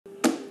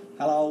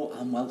Hello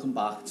and welcome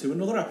back to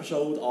another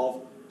episode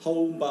of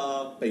Home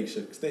Bar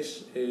Basics.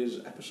 This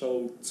is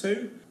episode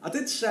 2. I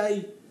did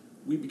say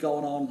we'd be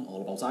going on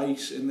all about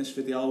ice in this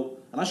video,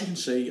 and as you can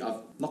see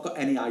I've not got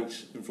any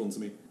ice in front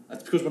of me.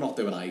 That's because we're not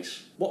doing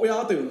ice. What we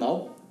are doing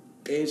though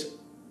is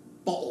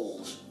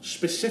bottles,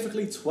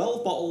 specifically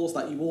 12 bottles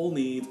that you all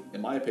need,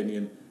 in my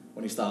opinion,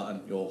 when you're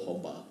starting your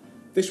home bar.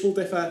 This will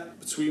differ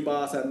between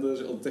bartenders,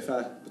 it'll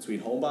differ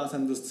between home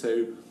bartenders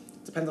too,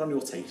 depending on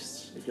your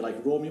tastes. If you like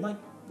rum, you might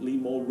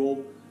lean more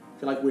rum.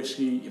 If you like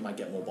whiskey, you might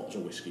get more bottles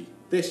of whiskey.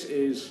 This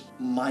is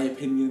my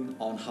opinion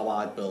on how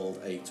I'd build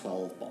a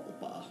 12 bottle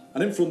bar.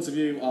 And in front of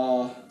you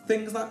are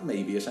things that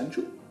may be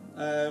essential.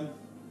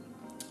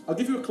 I'll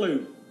give you a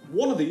clue.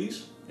 One of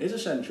these is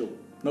essential.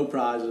 No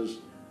prizes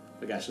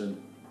for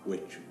guessing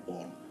which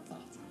one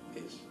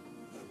that is.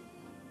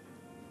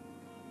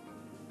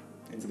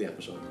 Into the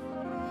episode.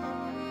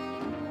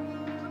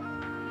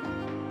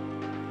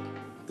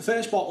 The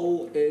first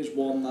bottle is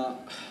one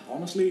that,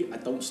 honestly, I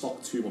don't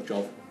stock too much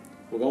of.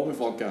 We're going with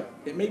vodka.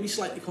 It may be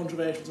slightly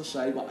controversial to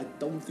say, but I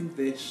don't think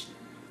this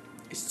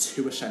is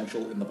too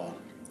essential in the bar.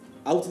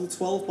 Out of the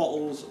 12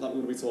 bottles that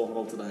we're going to be talking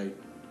about today,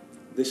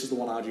 this is the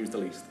one I'd use the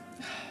least.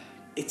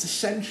 It's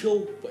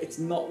essential, but it's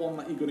not one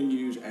that you're going to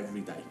use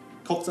every day.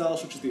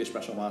 Cocktails such as the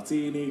espresso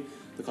martini,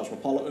 the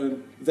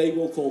cosmopolitan, they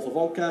will call for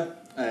vodka,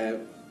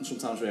 and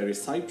sometimes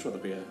various types, whether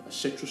it be a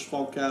citrus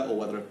vodka or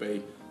whether it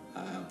be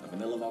a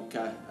vanilla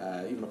vodka,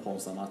 even a porn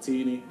style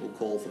martini will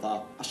call for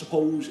that. I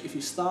suppose if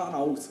you're starting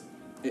out,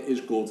 it is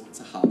good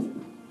to have.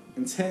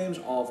 In terms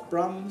of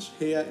brands,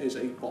 here is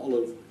a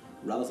bottle of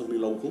relatively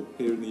local,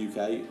 here in the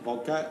UK,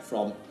 vodka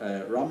from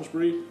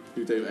Ramsbury,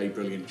 who do a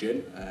brilliant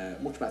gin,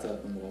 much better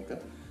than the vodka,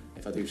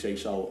 if I do say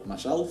so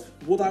myself.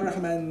 Would I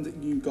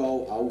recommend you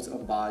go out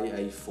and buy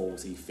a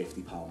 £40,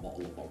 £50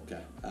 bottle of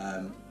vodka?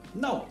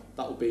 No,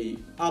 that would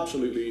be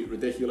absolutely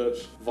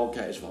ridiculous.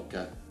 Vodka is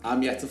vodka.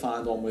 I'm yet to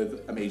find one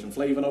with amazing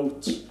flavour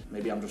notes.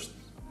 Maybe I'm just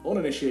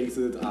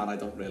uninitiated and I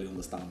don't really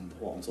understand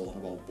what I'm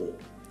talking about, but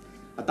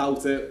I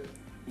doubt it.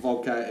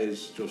 Vodka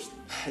is just,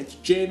 it's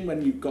gin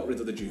when you've got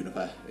rid of the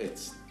juniper.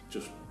 It's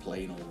just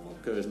plain old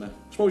vodka, isn't it?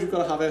 I suppose you've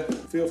got to have it.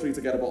 Feel free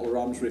to get a bottle of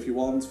Ramsbury if you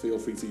want. Feel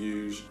free to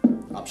use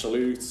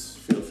Absolute.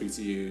 Feel free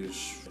to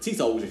use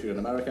Tito's if you're in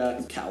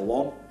America. Kettle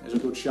One is a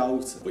good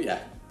shout. But yeah,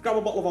 grab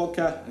a bottle of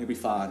vodka and you'll be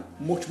fine.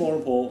 Much more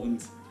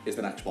important is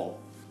the next bottle.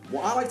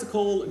 What I like to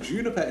call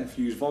juniper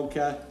infused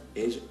vodka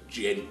is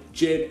gin.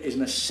 Gin is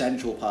an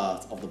essential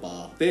part of the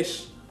bar.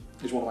 This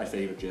is one of my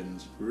favourite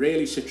gins.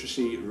 Really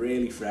citrusy,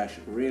 really fresh,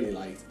 really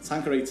light.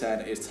 Tanqueray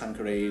 10 is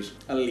Tanqueray's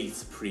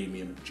elite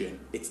premium gin.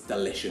 It's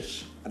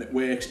delicious and it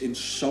works in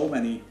so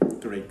many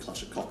great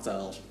classic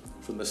cocktails.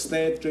 From the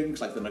stirred drinks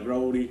like the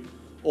Negroni,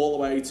 all the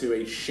way to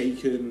a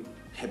shaken,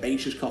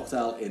 herbaceous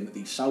cocktail in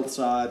the south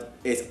side.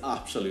 It's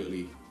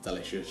absolutely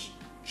delicious.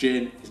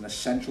 Gin is an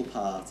essential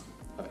part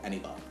of any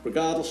bar.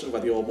 Regardless of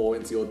whether you're more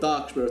into your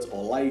dark spirits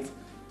or light,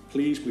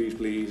 please, please,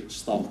 please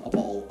stock a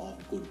bottle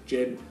of good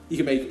gin. You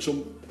can make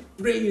some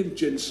brilliant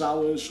gin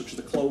sours, such as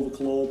the Clover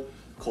Club,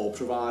 Corpse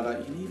Provider.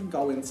 You can even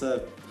go into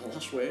the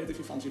Last Word if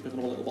you fancy picking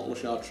up a little bottle of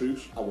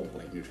chartreuse. I won't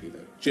blame you if you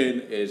do.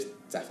 Gin is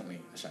definitely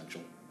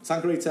essential.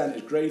 Tanqueray 10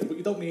 is great, but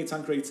you don't need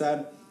Tanqueray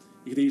 10.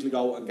 You could easily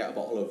go and get a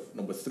bottle of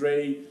number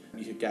 3.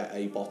 You could get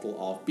a bottle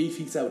of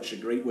Beefeater, which is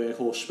a great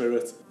workhorse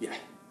spirit. Yeah,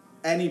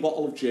 any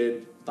bottle of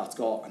gin that's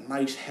got a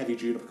nice heavy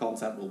juniper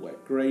content will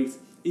work great.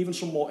 Even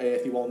some more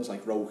earthy ones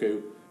like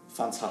Roku,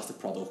 fantastic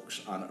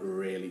products and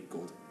really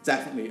good.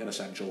 Definitely an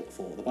essential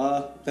for the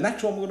bar. The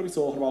next one we're going to be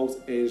talking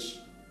about is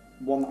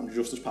one that I'm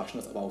just as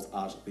passionate about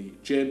as the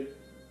gin.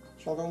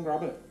 So I'll go and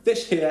grab it.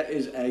 This here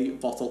is a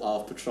bottle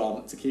of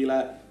Patron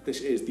tequila. This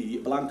is the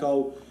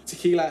Blanco.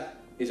 Tequila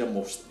is a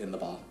must in the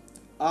bar.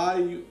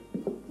 I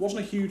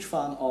wasn't a huge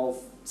fan of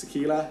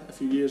tequila a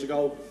few years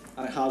ago,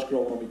 and it has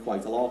grown on me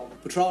quite a lot.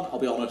 Patron, I'll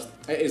be honest,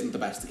 it isn't the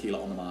best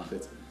tequila on the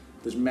market.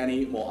 There's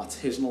many more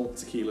artisanal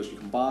tequilas you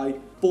can buy,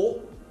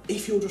 but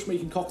if you're just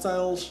making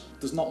cocktails,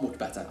 there's not much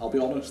better, I'll be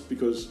honest,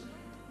 because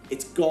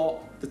it's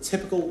got the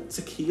typical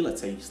tequila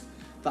taste,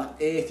 that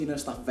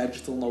earthiness, that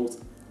vegetal note,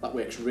 that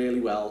works really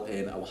well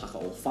in a Oaxaca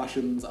Old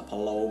Fashions, a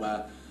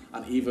Paloma,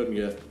 and even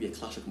your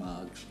classic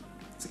margs.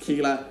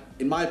 Tequila,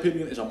 in my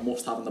opinion, is a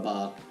must-have in the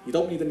bar. You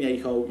don't need a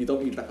Añejo, you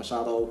don't need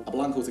Reposado. A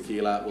Blanco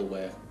tequila will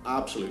work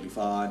absolutely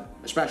fine,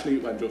 especially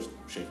when just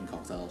shaking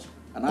cocktails.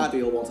 An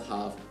ideal one to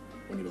have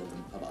when you're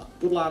building a bar.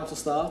 Good lineup to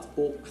start,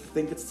 but I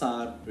think it's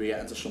time we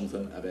get into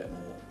something a bit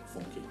more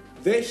funky.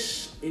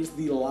 This is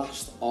the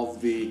last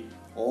of the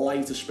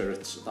lighter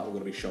spirits that we're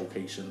going to be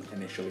showcasing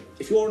initially.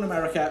 If you're in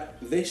America,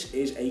 this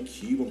is a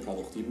Cuban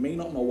product. You may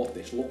not know what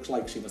this looks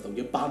like, seeing as though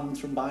you're banned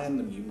from buying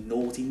them, you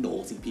naughty,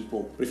 naughty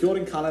people. But if you're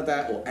in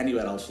Canada or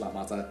anywhere else for that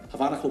matter,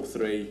 Havana Club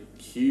 3,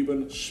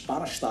 Cuban,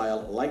 Spanish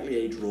style, lightly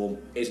aged rum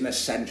is an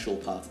essential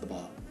part of the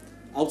bar.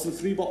 Out of the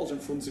 3 bottles in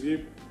front of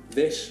you,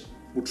 this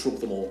would trump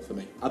them all for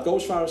me. I'd go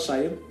as far as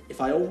saying, if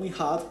I only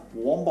had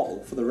one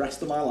bottle for the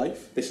rest of my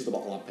life, this is the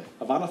bottle I'd pick.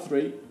 Havana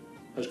 3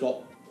 has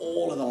got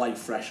all of the light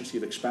freshness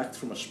you'd expect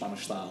from a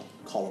Spanish style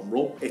column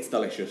rum. It's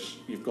delicious.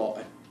 You've got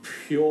a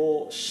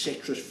pure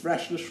citrus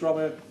freshness from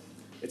it.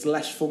 It's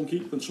less funky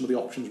than some of the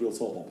options we'll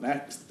talk about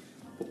next,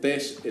 but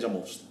this is a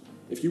must.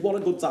 If you want a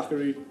good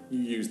daiquiri, you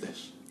use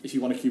this. If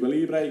you want a Cuba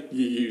Libre,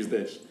 you use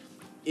this.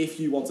 If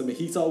you want a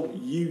mojito,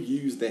 you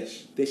use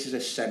this. This is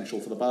essential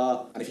for the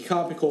bar. And if you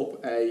can't pick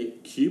up a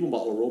Cuban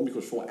bottle of rum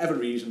because for whatever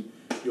reason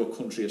your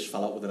country has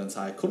fell out with an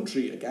entire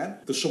country again,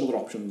 there's some other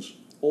options.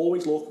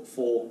 Always look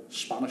for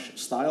Spanish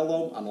style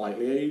though and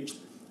lightly aged.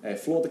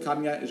 Flor de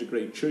Caña is a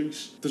great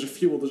choice. There's a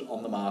few others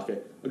on the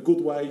market. A good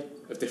way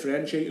of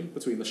differentiating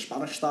between the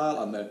Spanish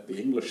style and the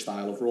English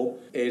style of rum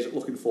is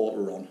looking for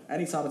Ron.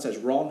 Anytime it says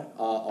Ron,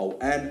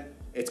 R-O-N,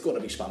 it's going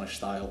to be Spanish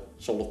style,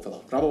 so look for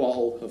that. Grab a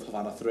bottle of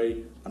Havana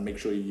 3 and make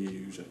sure you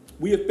use it.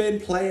 We have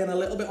been playing a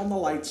little bit on the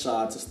light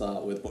side to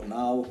start with, but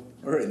now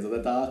we're into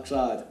the dark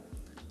side.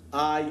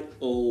 I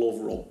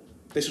love rum.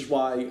 This is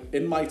why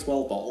in my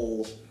 12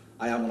 bottles,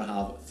 I am going to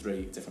have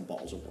 3 different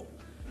bottles of rum.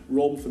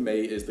 Rum for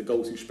me is the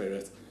go-to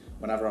spirit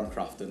whenever I'm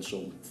crafting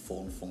some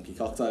fun, funky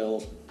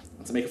cocktails.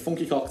 And to make a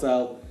funky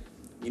cocktail,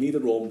 you need a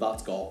rum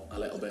that's got a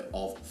little bit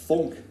of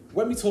funk.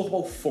 When we talk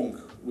about funk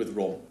with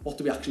rum, what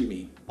do we actually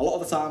mean? A lot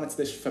of the time it's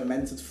this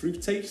fermented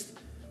fruit taste,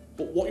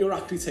 but what you're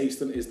actually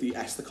tasting is the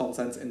ester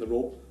content in the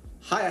rum.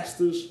 High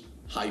esters,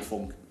 high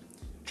funk.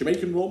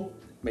 Jamaican rum,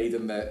 made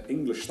in the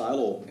English style,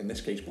 or in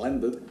this case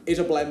blended, is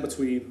a blend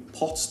between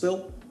pot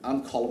still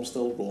and column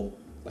still rum,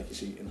 like you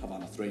see in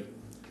Havana 3.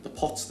 The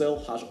pot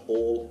still has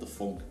all the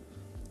funk.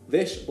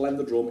 This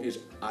blended rum is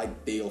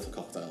ideal for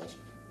cocktails.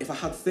 If I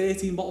had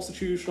 13 bottles to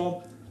choose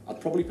from,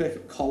 I'd probably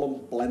pick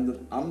column,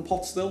 blended and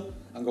pot still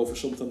and go for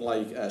something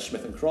like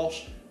Smith &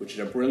 Cross, which is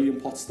a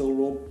brilliant pot still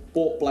rum,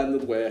 but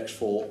blended works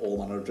for all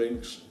manner of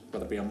drinks,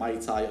 whether it be a Mai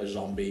Tai, a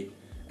zombie,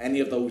 any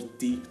of those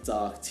deep,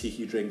 dark,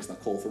 tiki drinks that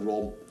call for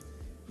rum,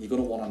 you're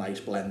going to want a nice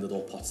blended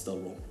or pot still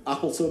rum.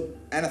 Appleton,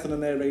 anything in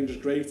their range is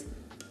great,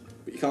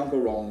 but you can't go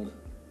wrong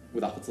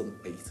with Appleton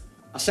 8.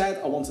 I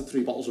said I wanted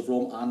 3 bottles of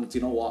rum, and do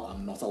you know what?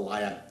 I'm not a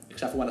liar.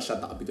 Except for when I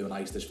said that I'd be doing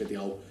ice this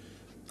video,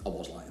 I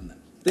was lying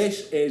then.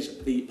 This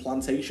is the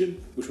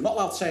Plantation, which we're not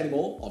allowed to say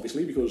anymore,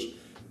 obviously, because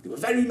they were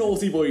very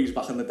naughty boys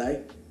back in the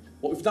day.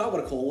 What we've now got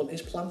to call them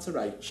is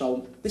Plantaray.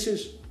 So this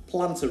is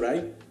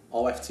Plantaray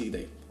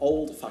OFTD,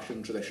 Old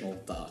Fashioned Traditional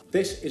Dark.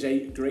 This is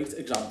a great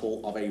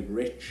example of a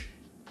rich,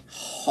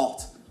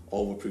 hot,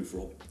 overproof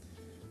rum.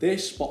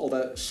 This, bottled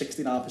at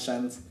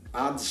 69%,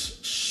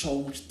 adds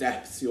so much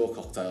depth to your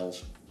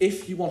cocktails.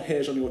 If you want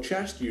hairs on your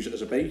chest, use it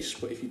as a base,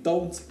 but if you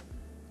don't,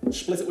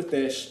 split it with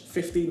this.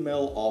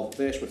 15ml of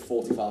this with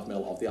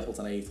 45ml of the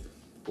Appleton 8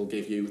 will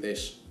give you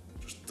this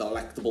just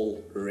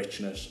delectable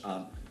richness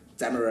and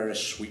demerara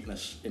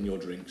sweetness in your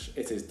drinks.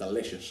 It is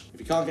delicious.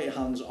 If you can't get your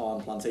hands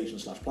on Plantation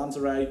 /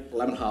 Plantaray,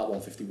 Lemon Heart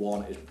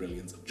 151 is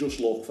brilliant. Just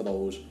look for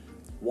those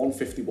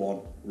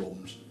 151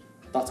 rums.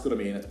 That's going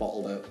to mean it's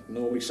bottled at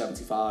normally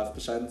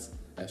 75%,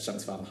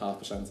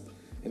 75.5%.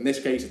 In this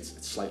case,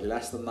 it's slightly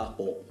less than that,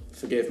 but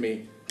forgive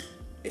me,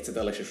 it's a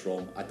delicious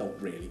rum. I don't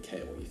really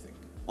care what you think.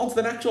 On to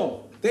the next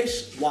one.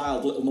 This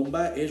wild little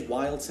number is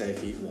Wild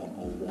Turkey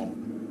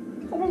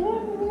 101.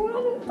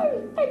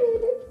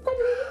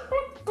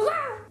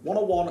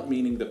 101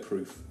 meaning the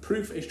proof.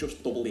 Proof is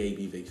just double the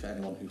ABV for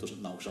anyone who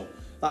doesn't know. So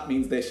that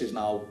means this is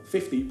now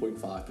 50.5%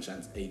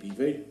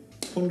 ABV.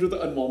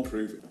 101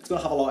 proof. It's going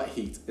to have a lot of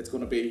heat. It's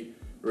going to be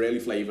really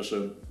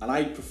flavoursome. And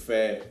I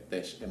prefer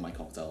this in my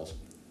cocktails.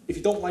 If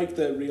you don't like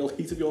the real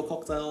heat of your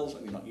cocktails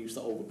and you're not used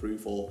to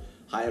overproof or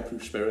higher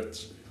proof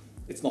spirits,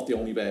 it's not the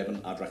only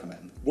bourbon I'd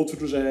recommend.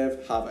 Woodford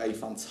Reserve have a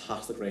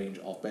fantastic range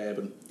of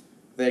bourbon.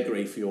 They're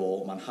great for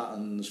your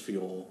Manhattans, for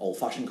your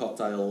old-fashioned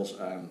cocktails.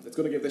 It's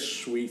going to give this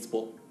sweet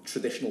but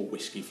traditional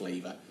whiskey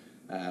flavour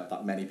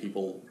that many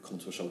people come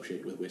to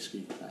associate with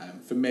whiskey.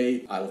 For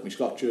me, I love my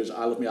Scotches,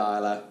 I love my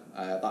Islay.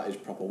 That is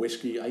proper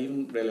whiskey. I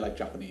even really like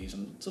Japanese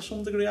and to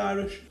some degree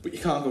Irish. But you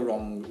can't go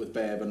wrong with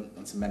bourbon,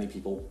 and to many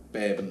people,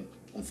 bourbon,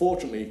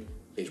 unfortunately,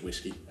 is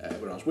whiskey.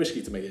 Whereas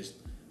whiskey to me is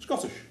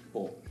Scottish.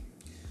 But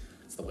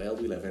it's the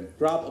world we live in.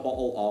 Grab a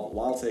bottle of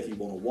Wild Turkey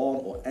 101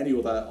 or any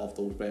other of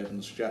those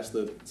bourbons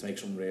suggested to make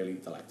some really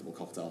delectable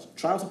cocktails.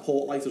 Try out a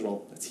port light as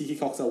well. A tiki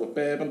cocktail with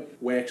bourbon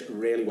works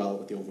really well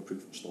with the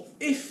overproof stuff.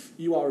 If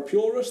you are a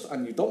purist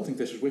and you don't think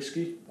this is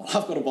whiskey, well,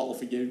 I've got a bottle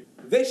for you.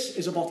 This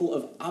is a bottle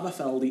of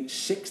Aberfeldy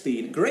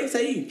 16, great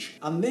age,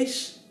 and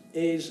this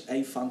is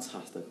a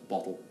fantastic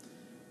bottle.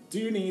 Do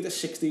you need a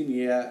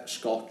 16-year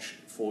Scotch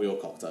for your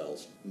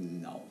cocktails?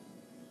 No.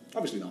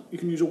 Obviously not. You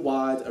can use a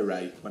wide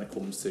array when it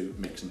comes to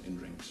mixing in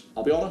drinks.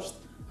 I'll be honest,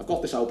 I've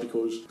got this out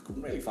because I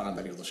couldn't really find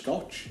any other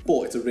Scotch,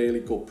 but it's a really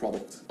good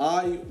product.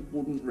 I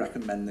wouldn't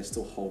recommend this to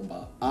a home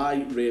bar.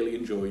 I really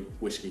enjoy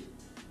whiskey,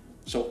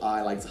 so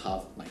I like to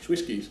have nice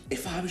whiskies.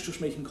 If I was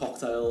just making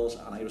cocktails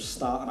and I was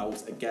starting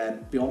out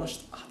again, be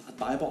honest, I'd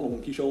buy a bottle of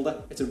Monkey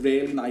Shoulder. It's a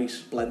really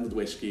nice blended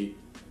whiskey.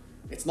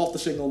 It's not the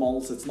single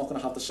malt, it's not going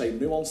to have the same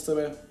nuance to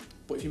it,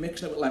 but if you're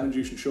mixing it with lemon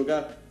juice and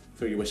sugar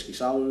for your whiskey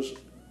sours,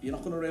 you're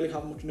not going to really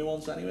have much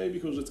nuance anyway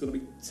because it's going to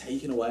be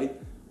taken away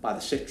by the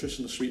citrus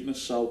and the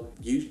sweetness. So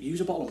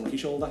use a bottle of Monkey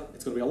Shoulder.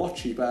 It's going to be a lot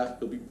cheaper.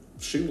 You'll be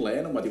soon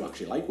learning whether you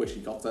actually like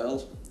whiskey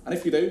cocktails. And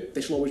if you do,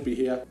 this will always be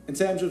here. In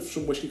terms of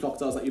some whiskey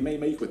cocktails that you may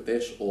make with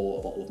this, or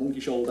a bottle of Monkey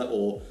Shoulder,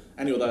 or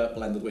any other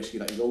blended whiskey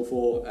that you go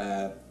for,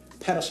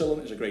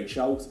 penicillin is a great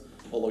shout,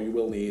 although you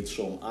will need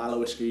some Islay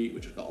whiskey,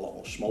 which has got a lot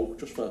more smoke,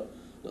 just for a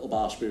little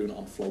bar spoon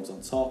on float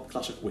on top.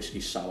 Classic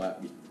whiskey sour,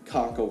 you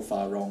can't go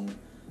far wrong.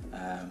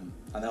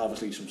 And then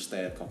obviously some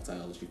stirred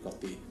cocktails. You've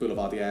got the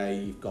Boulevardier,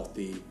 you've got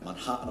the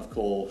Manhattan, of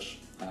course.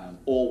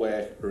 All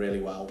work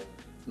really well,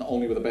 not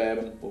only with a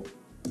bourbon, but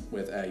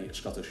with a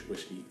Scottish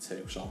whiskey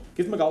too. So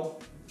give them a go,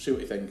 see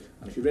what you think.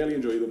 And if you really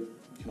enjoy them,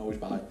 you can always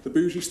buy the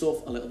bougie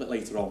stuff a little bit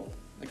later on.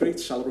 A great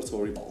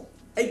celebratory bottle.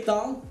 8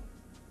 down,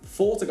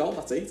 4 to go,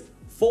 that's 8.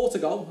 4 to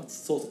go, that's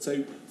sort of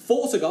 2.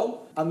 4 to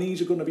go, and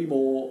these are going to be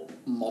more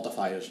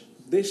modifiers.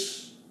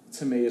 This,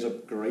 to me, is a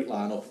great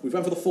lineup. We've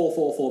went for the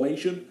 4-4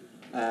 formation.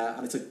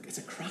 And it's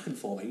a cracking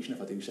formation,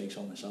 if I do say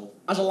so myself.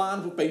 As a line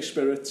of base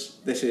spirits,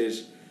 this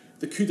is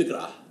the coup de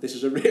grace. This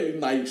is a really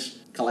nice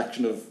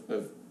collection of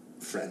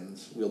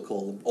friends, we'll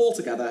call them, all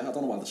together. I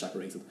don't know why they're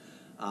separated.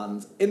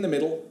 And in the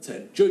middle,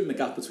 to join the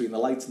gap between the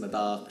lights and the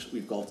darks,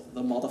 we've got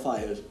the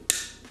modifiers.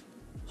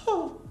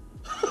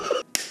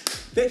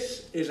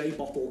 This is a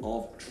bottle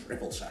of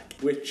triple sec,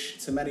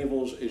 which to many of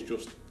us is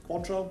just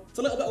Cointreau. It's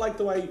a little bit like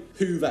the way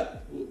Hoover,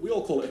 we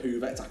all call it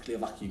Hoover, it's actually a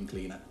vacuum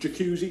cleaner.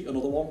 Jacuzzi,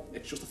 another one,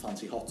 it's just a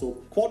fancy hot tub.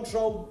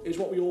 Cointreau is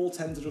what we all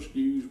tend to just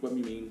use when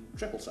we mean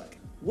triple sec.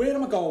 Where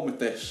am I going with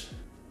this?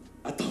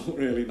 I don't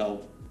really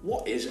know.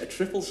 What is a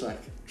triple sec?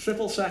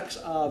 Triple secs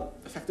are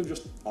effectively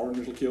just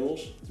orange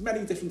liqueurs. There's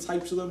many different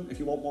types of them. If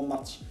you want one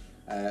that's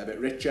a bit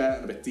richer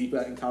and a bit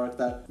deeper in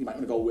character, you might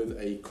want to go with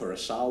a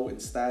curacao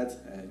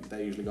instead.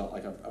 They usually got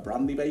like a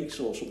brandy base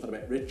or something a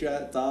bit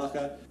richer,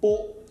 darker.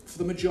 But for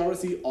the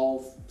majority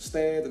of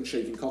stirred and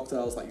shaken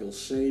cocktails that you'll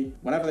see,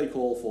 whenever they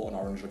call for an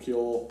orange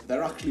liqueur,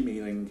 they're actually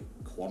meaning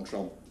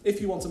Cointreau.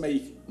 If you want to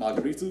make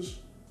margaritas,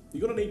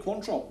 you're going to need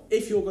Cointreau.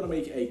 If you're going to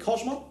make a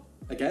Cosmo,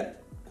 again,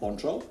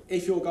 Cointreau.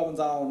 If you're going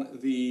down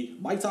the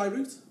Mai Tai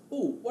route,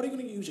 oh, what are you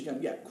going to use again?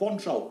 Yeah,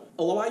 Cointreau.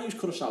 Although I use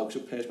curacao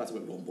because it pairs better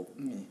with rum,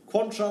 but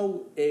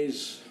Cointreau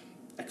is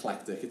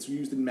eclectic. It's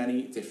used in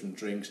many different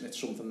drinks, and it's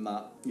something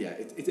that, yeah,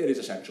 it is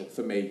essential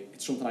for me.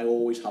 It's something I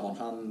always have on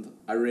hand.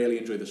 I really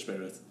enjoy the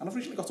spirit, and I've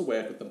recently got to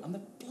work with them, and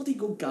they're bloody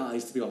good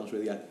guys, to be honest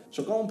with you.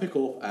 So go and pick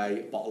up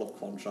a bottle of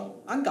Cointreau,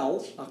 and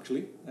gals,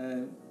 actually.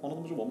 One of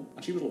them was a woman,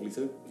 and she was lovely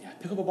too. Yeah,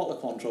 pick up a bottle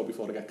of Cointreau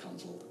before I get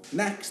cancelled.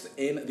 Next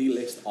in the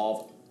list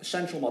of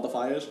essential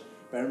modifiers,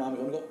 bear in mind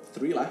we've only got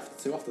 3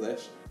 left, 2 after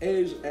this,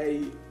 is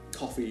a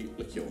coffee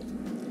liqueur.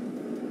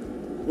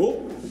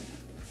 Oh.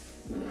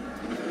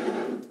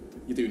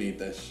 You do need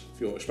this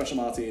for your espresso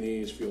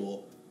martinis, for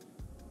your,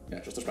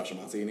 just espresso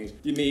martinis.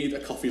 You need a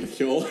coffee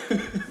liqueur.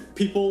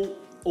 People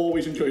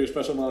always enjoy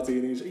espresso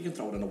martinis. You can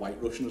throw it in a White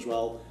Russian as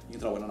well. You can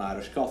throw it in an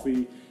Irish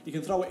coffee. You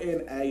can throw it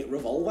in a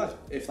revolver,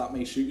 if that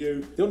may suit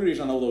you. The only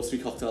reason I know those 3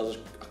 cocktails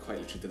is I quite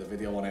literally did a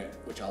video on it,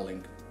 which I'll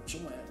link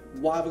somewhere.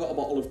 Why have I got a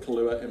bottle of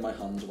Kahlua in my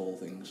hands, of all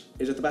things?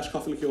 Is it the best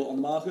coffee liqueur on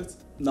the market?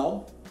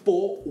 No.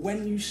 But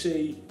when you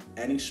see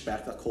any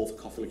spec that calls for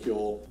coffee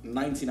liqueur,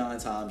 99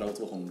 times out of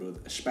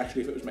 100,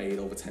 especially if it was made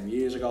over 10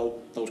 years ago,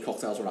 those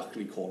cocktails were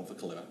actually calling for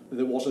Kahlua.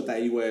 There was a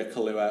day where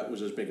Kahlua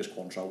was as big as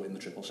Cointreau in the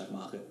triple sec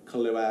market.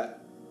 Kahlua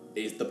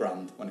is the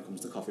brand when it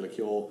comes to coffee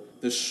liqueur.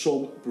 There's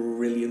some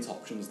brilliant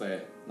options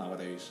there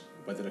nowadays.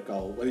 Whether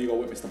you go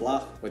with Mr.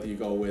 Black, whether you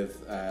go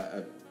with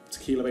a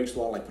tequila-based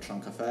one like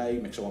Patron Cafe,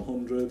 Mixer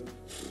 100,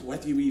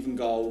 whether you even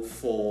go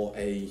for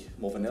a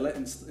more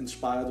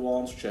vanilla-inspired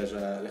one, such as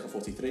Licor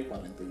 43,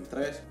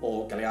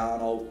 or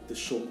Galliano,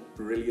 there's some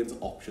brilliant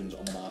options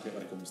on the market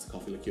when it comes to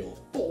coffee liqueur.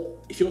 But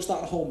if you're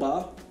starting a home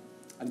bar,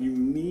 and you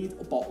need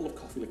a bottle of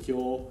coffee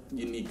liqueur,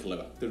 you need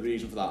Kahlua. The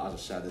reason for that, as I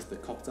said, is the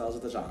cocktails are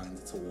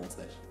designed towards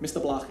this.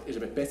 Mr. Black is a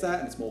bit bitter,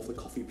 and it's more for the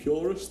coffee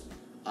purist.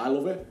 I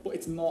love it, but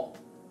it's not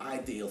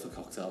ideal for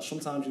cocktails.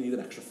 Sometimes you need an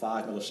extra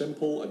 5 ml of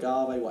simple,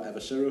 agave, whatever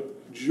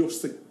syrup,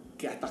 just to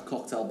get that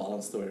cocktail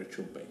balance to where it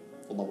should be.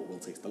 Although it will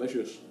taste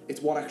delicious.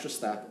 It's one extra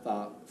step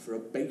that, for a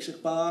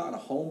basic bar and a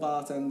home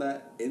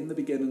bartender in the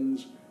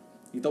beginnings,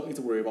 you don't need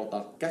to worry about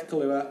that. Get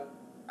Kahlua,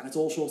 and it's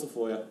all sorted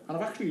for you. And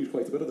I've actually used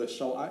quite a bit of this,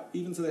 so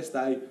even to this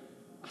day,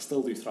 I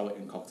still do throw it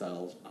in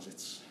cocktails, as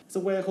it's a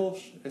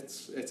workhorse.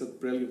 It's a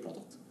brilliant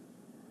product.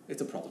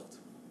 It's a product.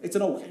 It's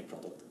an okay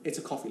product. It's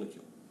a coffee liqueur.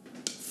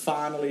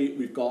 Finally,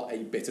 we've got a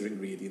bitter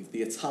ingredient,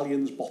 the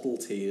Italian's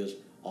bottled tears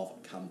of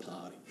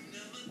Campari.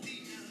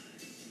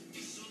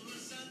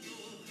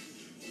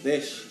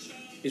 This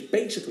is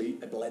basically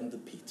a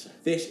blended pizza.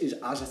 This is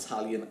as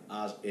Italian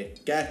as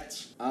it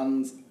gets.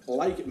 And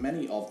like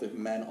many of the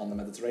men on the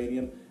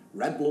Mediterranean,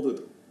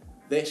 red-blooded,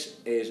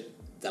 this is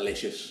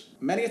delicious.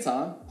 Many a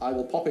time, I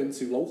will pop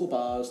into local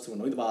bars to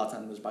annoy the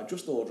bartenders by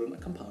just ordering a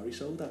Campari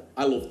soda.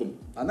 I love them.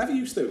 I never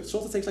used to. It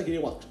sort of tastes like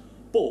earwax,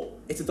 but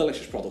it's a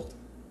delicious product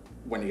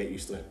when you get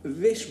used to it.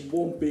 This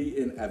won't be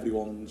in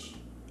everyone's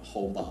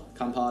home bar.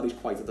 Campari is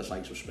quite a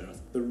decisive spirit.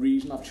 The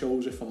reason I've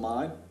chose it for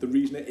mine, the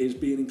reason it is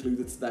being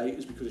included today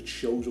is because it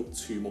shows up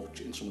too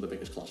much in some of the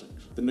biggest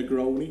classics. The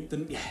Negroni, the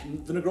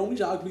Negroni is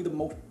arguably the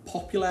most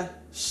popular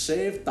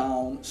served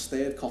down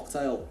stirred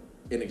cocktail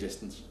in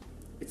existence.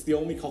 It's the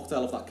only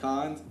cocktail of that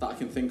kind that I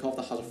can think of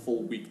that has a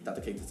full week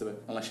dedicated to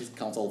it, unless you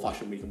count Old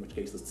Fashioned Week, in which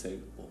case there's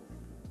 2. But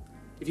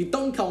if you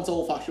don't count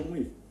Old Fashioned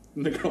Week,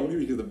 Negroni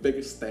Week is the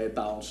biggest stirred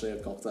down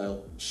served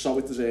cocktail, so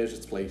it deserves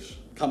its place.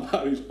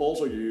 Campari is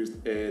also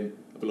used in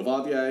a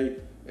Boulevardier,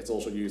 it's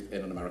also used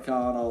in an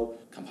Americano.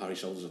 Campari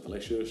sodas are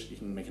delicious. You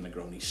can make a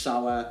Negroni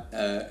sour.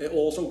 It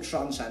also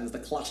transcends the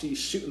classy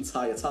suit and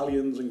tie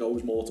Italians and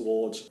goes more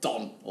towards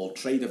Don or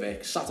Trader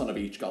Vic, sat on a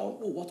beach going,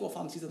 oh, what do I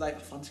fancy today? I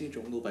fancy a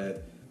Jungle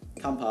Bird.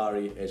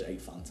 Campari is a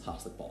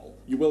fantastic bottle.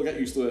 You will get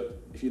used to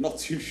it. If you're not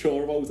too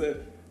sure about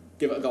it,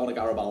 give it a go on a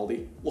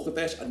Garibaldi. Look at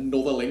this,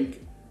 another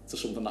link to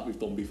something that we've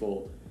done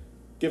before.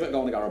 Give it a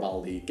go on a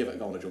Garibaldi, give it a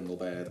go on a Jungle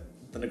Bird.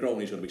 The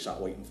Negroni's going to be sat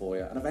waiting for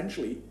you, and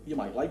eventually you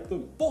might like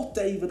them. But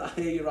David, I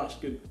hear you're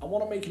asking, I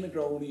want to make a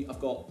Negroni. I've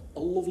got a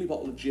lovely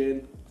bottle of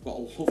gin, I've got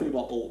a lovely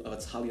bottle of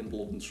Italian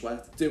blood and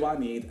sweat. Do I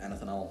need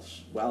anything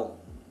else? Well,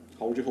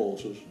 hold your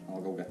horses, and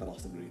I'll go get the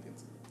last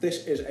ingredient.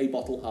 This is a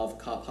bottle of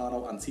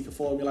Carpano Antica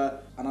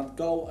Formula, and I'd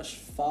go as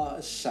far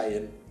as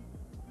saying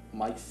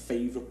my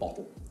favourite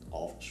bottle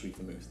of sweet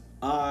vermouth.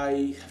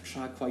 I have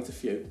tried quite a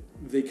few.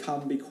 They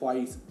can be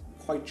quite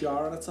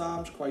jarring at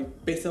times,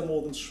 quite bitter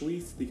more than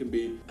sweet. They can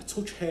be a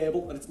touch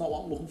herbal, and it's not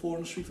what I'm looking for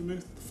in a sweet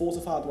vermouth. The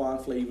fortified wine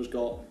flavour's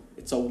got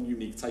its own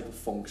unique type of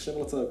funk,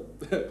 similar to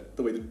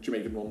the way the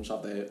Jamaican rums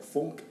have their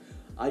funk.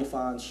 I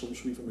find some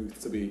sweet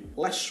vermouth to be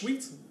less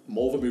sweet,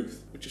 more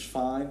vermouth, which is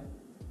fine.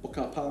 But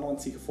Carpano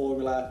Antica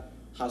Formula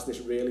has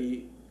this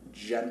really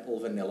gentle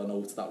vanilla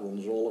note that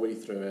runs all the way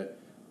through it,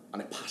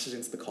 and it passes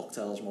into the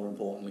cocktails more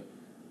importantly.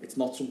 It's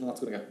not something that's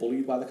going to get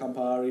bullied by the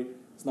Campari.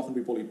 It's not going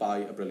to be bullied by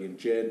a brilliant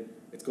gin.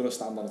 It's going to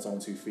stand on its own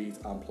 2 feet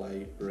and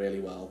play really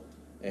well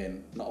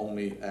in not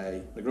only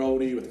a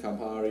Negroni with the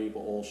Campari,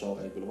 but also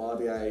a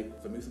Boulevardier.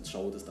 Vermouth and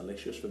soda is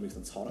delicious. Vermouth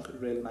and tonic is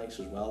really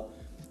nice as well.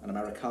 An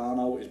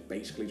Americano is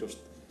basically just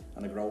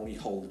a Negroni,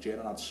 hold the gin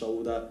and add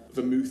soda.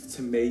 Vermouth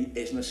to me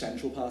is an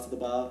essential part of the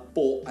bar,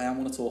 but I am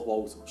going to talk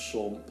about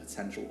some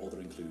potential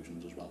other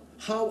inclusions as well.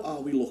 How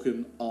are we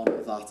looking on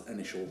that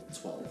initial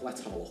 12?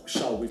 Let's have a look.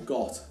 So we've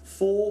got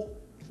 4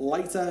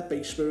 lighter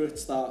base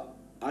spirits that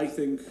I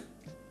think,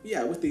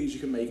 yeah, with these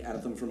you can make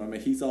anything from a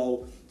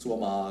mojito to a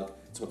marg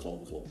to a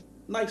Clover Club.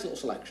 Nice little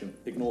selection,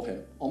 ignore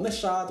him. On this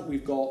side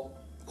we've got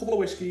a couple of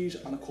whiskies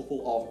and a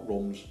couple of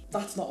rums.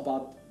 That's not a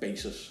bad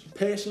basis.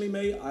 Personally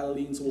me, I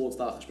lean towards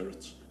darker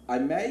spirits. I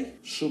may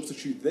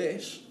substitute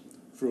this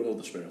for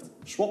another spirit.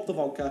 Swap the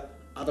vodka,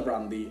 add a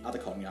brandy, add a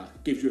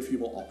cognac. Gives you a few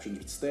more options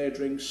with stir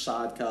drinks,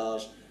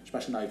 sidecars,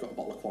 especially now you've got a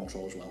bottle of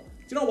Cointreau as well.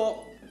 Do you know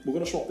what? We're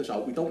going to swap this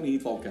out. We don't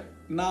need vodka.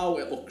 Now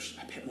it looks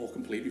a bit more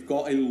complete. We've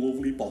got a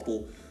lovely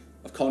bottle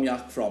of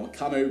cognac from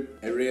Camus.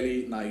 A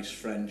really nice,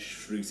 French,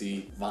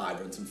 fruity,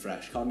 vibrant and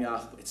fresh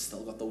cognac. But it's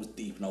still got those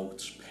deep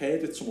notes.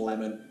 Paired with some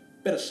lemon,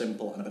 bit of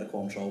simple and a bit of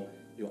Cointreau.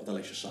 You've got a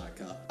delicious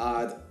sidecar.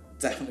 I'd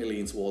definitely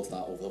lean towards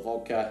that over the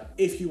vodka.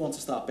 If you want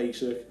to start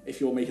basic, if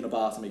you're making a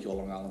bar to make your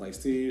Long Island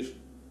iced teas,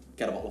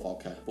 get a bottle of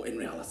vodka. But in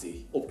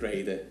reality,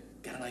 upgrade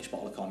it. Get a nice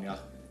bottle of cognac.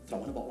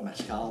 Throw in a bottle of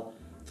mezcal.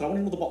 Throw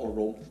in another bottle of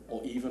rum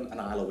or even an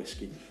Isla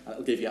whiskey, and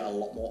it'll give you a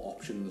lot more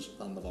options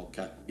than the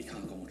vodka. You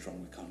can't go much wrong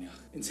with cognac.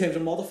 In terms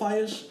of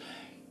modifiers,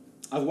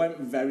 I went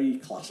very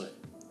classic,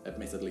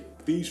 admittedly.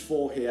 These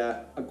 4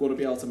 here are going to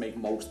be able to make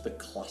most of the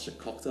classic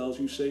cocktails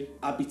you see.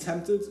 I'd be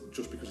tempted,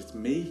 just because it's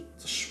me,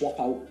 to swap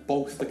out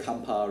both the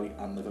Campari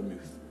and the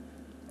vermouth.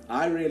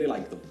 I really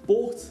like them,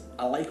 but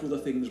I like other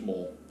things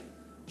more.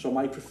 So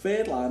my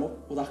preferred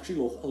lineup would actually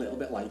look a little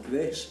bit like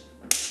this.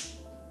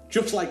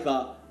 Just like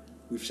that.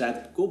 We've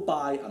said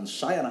goodbye and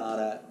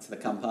sayonara to the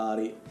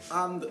Campari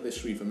and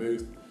this sweet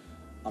vermouth,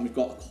 and we've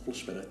got a couple of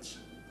spirits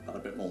that are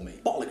a bit more me.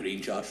 Bottle of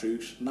green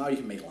chartreuse. Now you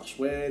can make last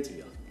words if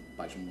you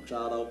buy some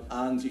Machado,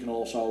 and you can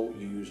also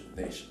use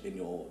this in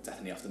your death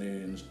in the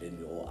afternoons, in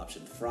your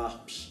absinthe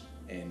fraps,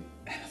 in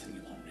anything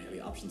you want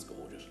really. Absinthe's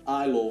gorgeous.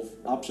 I love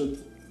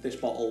absinthe. This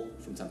bottle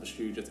from Tempest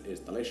Fugit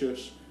is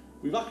delicious.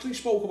 We've actually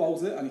spoke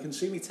about it, and you can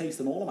see me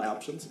tasting all of my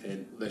absinthe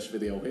in this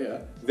video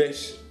here.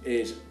 This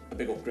is a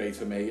big upgrade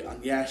for me,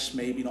 and yes,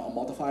 maybe not a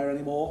modifier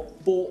anymore,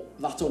 but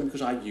that's only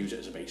because I use it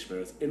as a base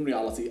spirit. In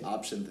reality,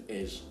 absinthe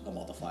is a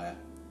modifier.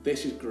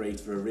 This is great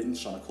for a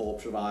rinse on a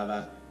corpse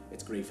reviver.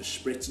 It's great for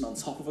spritzing on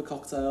top of a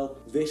cocktail.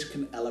 This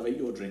can elevate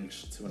your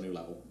drinks to a new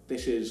level.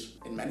 This is,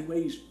 in many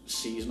ways,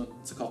 seasoning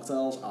to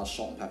cocktails as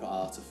salt and pepper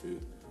are to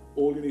food.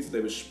 All you need to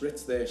do is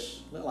spritz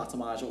this, little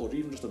atomizer, or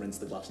even just rinse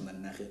the glass and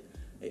then neck it.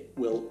 It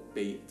will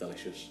be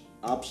delicious.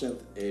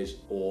 Absinthe is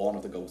one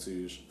of the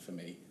go-tos for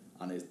me,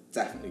 and is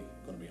definitely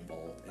going to be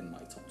involved in my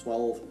top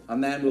 12.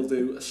 And then we'll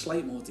do a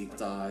slight little deep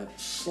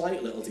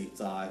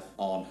dive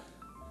on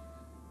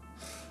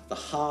the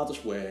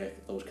hardest work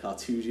those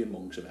Carthusian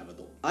monks have ever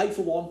done. I,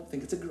 for one,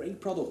 think it's a great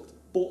product,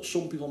 but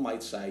some people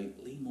might say,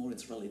 lean more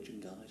into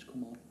religion, guys,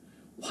 come on.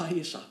 why are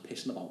you sat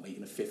pissing about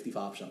making a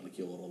 55%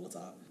 liqueur all the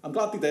time? I'm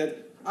glad they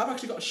did. I've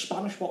actually got a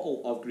Spanish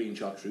bottle of green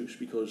chartreuse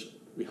because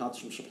we had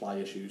some supply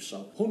issues.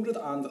 So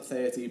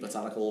 130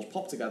 botanicals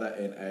popped together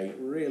in a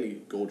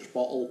really gorgeous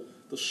bottle.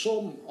 There's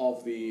some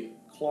of the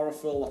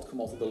chlorophyll that's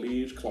come out of the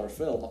leaves,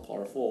 chlorophyll, not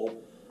chlorophyll,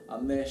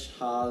 and this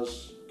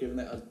has given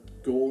it a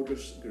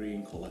gorgeous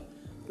green colour.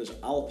 There's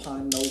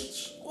alpine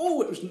notes.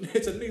 Oh,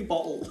 it's a new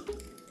bottle.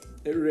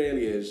 It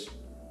really is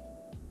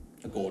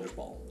a gorgeous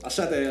bottle. I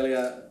said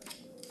earlier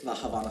that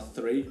Havana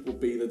 3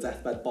 would be the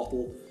deathbed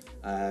bottle.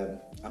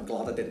 I'm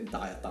glad I didn't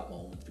die at that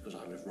moment because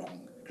I was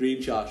wrong.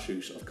 Green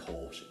chartreuse, of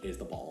course, is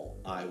the bottle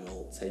I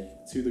will take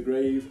to the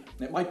grave.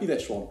 And it might be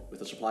this one with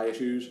the supply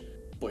issues,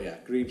 but yeah,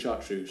 green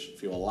chartreuse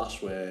for your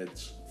last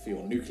words, for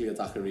your nuclear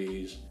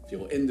daiquiris, for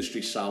your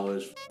industry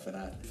sours, for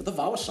the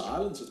vow of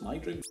silence, it's my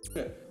drink.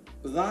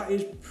 That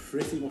is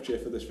pretty much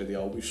it for this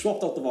video. We've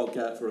swapped out the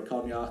vodka for a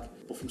cognac,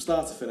 but from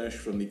start to finish,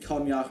 from the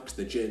cognacs,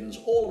 the gins,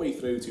 all the way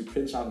through to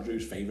Prince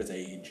Andrew's favourite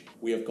age,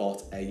 we have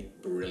got a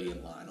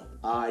brilliant lineup.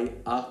 I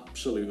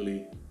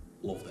absolutely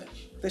love this.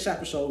 This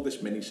episode,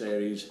 this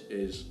mini-series,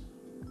 is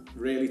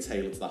really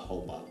tailored to that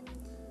home bar.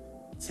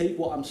 Take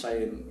what I'm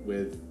saying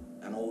with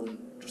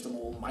just an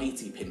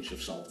almighty pinch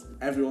of salt.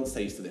 Everyone's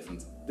taste is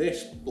different.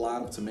 This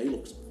blend, to me,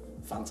 looks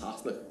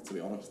fantastic, to be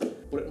honest,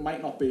 but it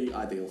might not be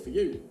ideal for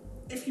you.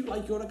 If you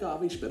like your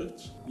agave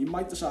spirits, you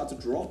might decide to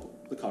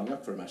drop the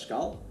cognac for a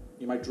mezcal.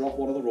 You might drop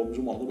one of the rums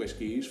and one of the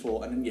whiskies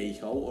for an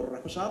añejo or a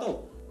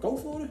reposado. Go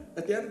for it.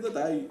 At the end of the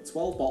day,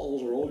 12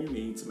 bottles are all you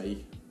need to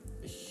make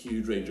a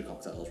huge range of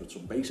cocktails with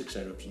some basic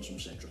syrups and some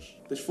citrus.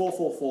 This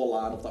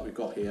 444 lineup that we've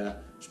got here,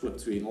 split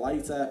between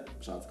lighter,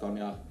 besides the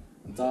cognac,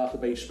 and darker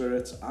base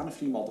spirits, and a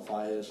few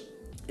modifiers.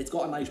 It's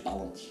got a nice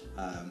balance,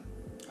 and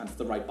it's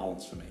the right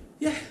balance for me.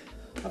 Yeah,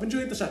 I've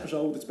enjoyed this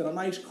episode. It's been a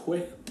nice,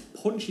 quick,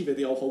 punchy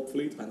video,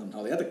 hopefully, depending on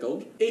how the edit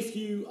goes. If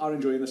you are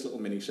enjoying this little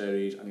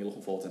mini-series and you're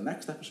looking forward to the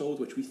next episode,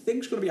 which we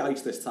think is going to be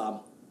ice this time,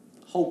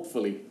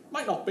 hopefully,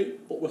 might not be,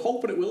 but we're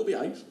hoping it will be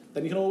ice,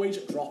 then you can always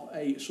drop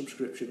a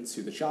subscription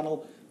to the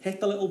channel. Hit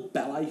the little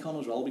bell icon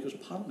as well, because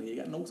apparently you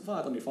get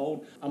notified on your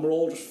phone, and we're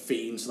all just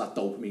fiends to that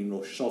dopamine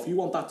rush. So if you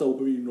want that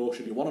dopamine rush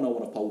and you want to know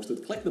when I've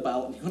posted, click the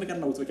bell and you're going to get a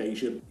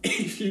notification.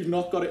 If you've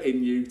not got it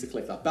in you to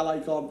click that bell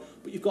icon,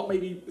 but you've got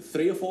maybe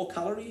 3 or 4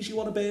 calories you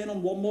want to burn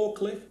on one more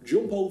click,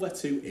 jump over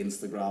to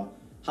Instagram,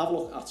 have a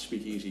look at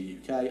Speakeasy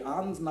UK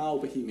and now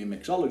Bohemian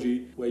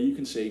Mixology, where you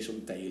can see some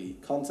daily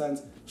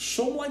content.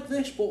 Some like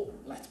this, but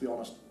let's be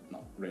honest,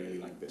 not really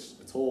like this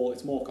at all.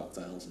 It's more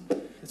cocktails,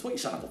 and it's what you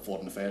signed up for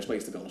in the first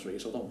place, to be honest with you,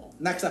 so don't know.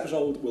 Next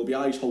episode will be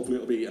ice. Hopefully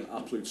it'll be an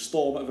absolute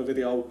storm of a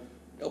video.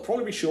 It'll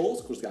probably be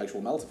short because the ice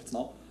will melt if it's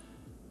not,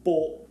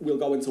 but we'll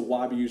go into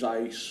why we use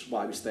ice,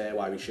 why we stir,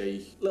 why we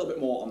shake, a little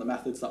bit more on the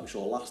methods that we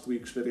saw last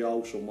week's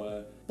video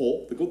somewhere.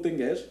 But the good thing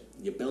is,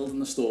 you're building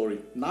the story.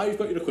 Now you've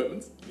got your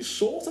equipment, you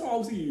sort of know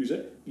how to use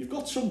it, you've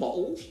got some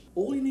bottles.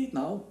 All you need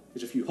now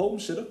is a few home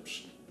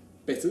syrups,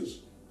 bitters,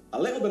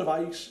 a little bit of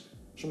ice,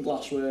 some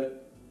glassware,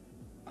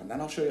 and then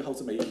I'll show you how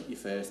to make your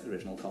first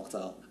original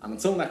cocktail. And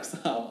until next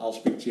time, I'll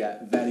speak to you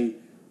very,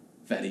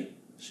 very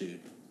soon.